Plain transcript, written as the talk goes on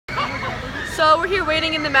So we're here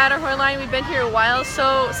waiting in the Matterhorn line. We've been here a while,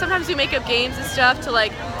 so sometimes we make up games and stuff to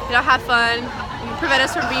like, you know, have fun and prevent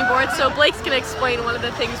us from being bored. So Blake's gonna explain one of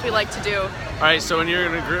the things we like to do. All right, so when you're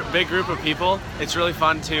in a big group of people, it's really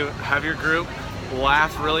fun to have your group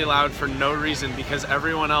laugh really loud for no reason because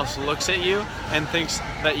everyone else looks at you and thinks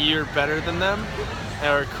that you're better than them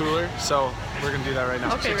or cooler. So we're gonna do that right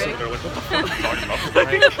now. Okay, ready? They're like, what the fuck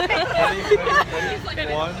are you talking about?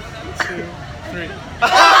 Ready? 1, 2, 3.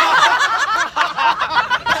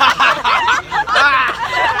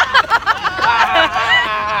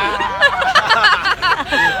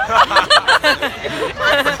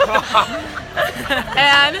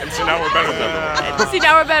 And so now we're better than them. See,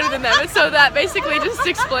 now we're better than them. And so that basically just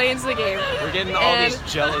explains the game. We're getting all these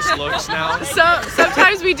jealous looks now. So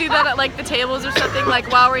sometimes we do that at like the tables or something,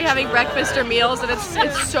 like while we're having breakfast or meals, and it's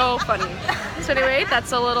so funny. So anyway,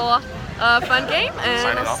 that's a little fun game,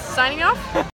 and signing off.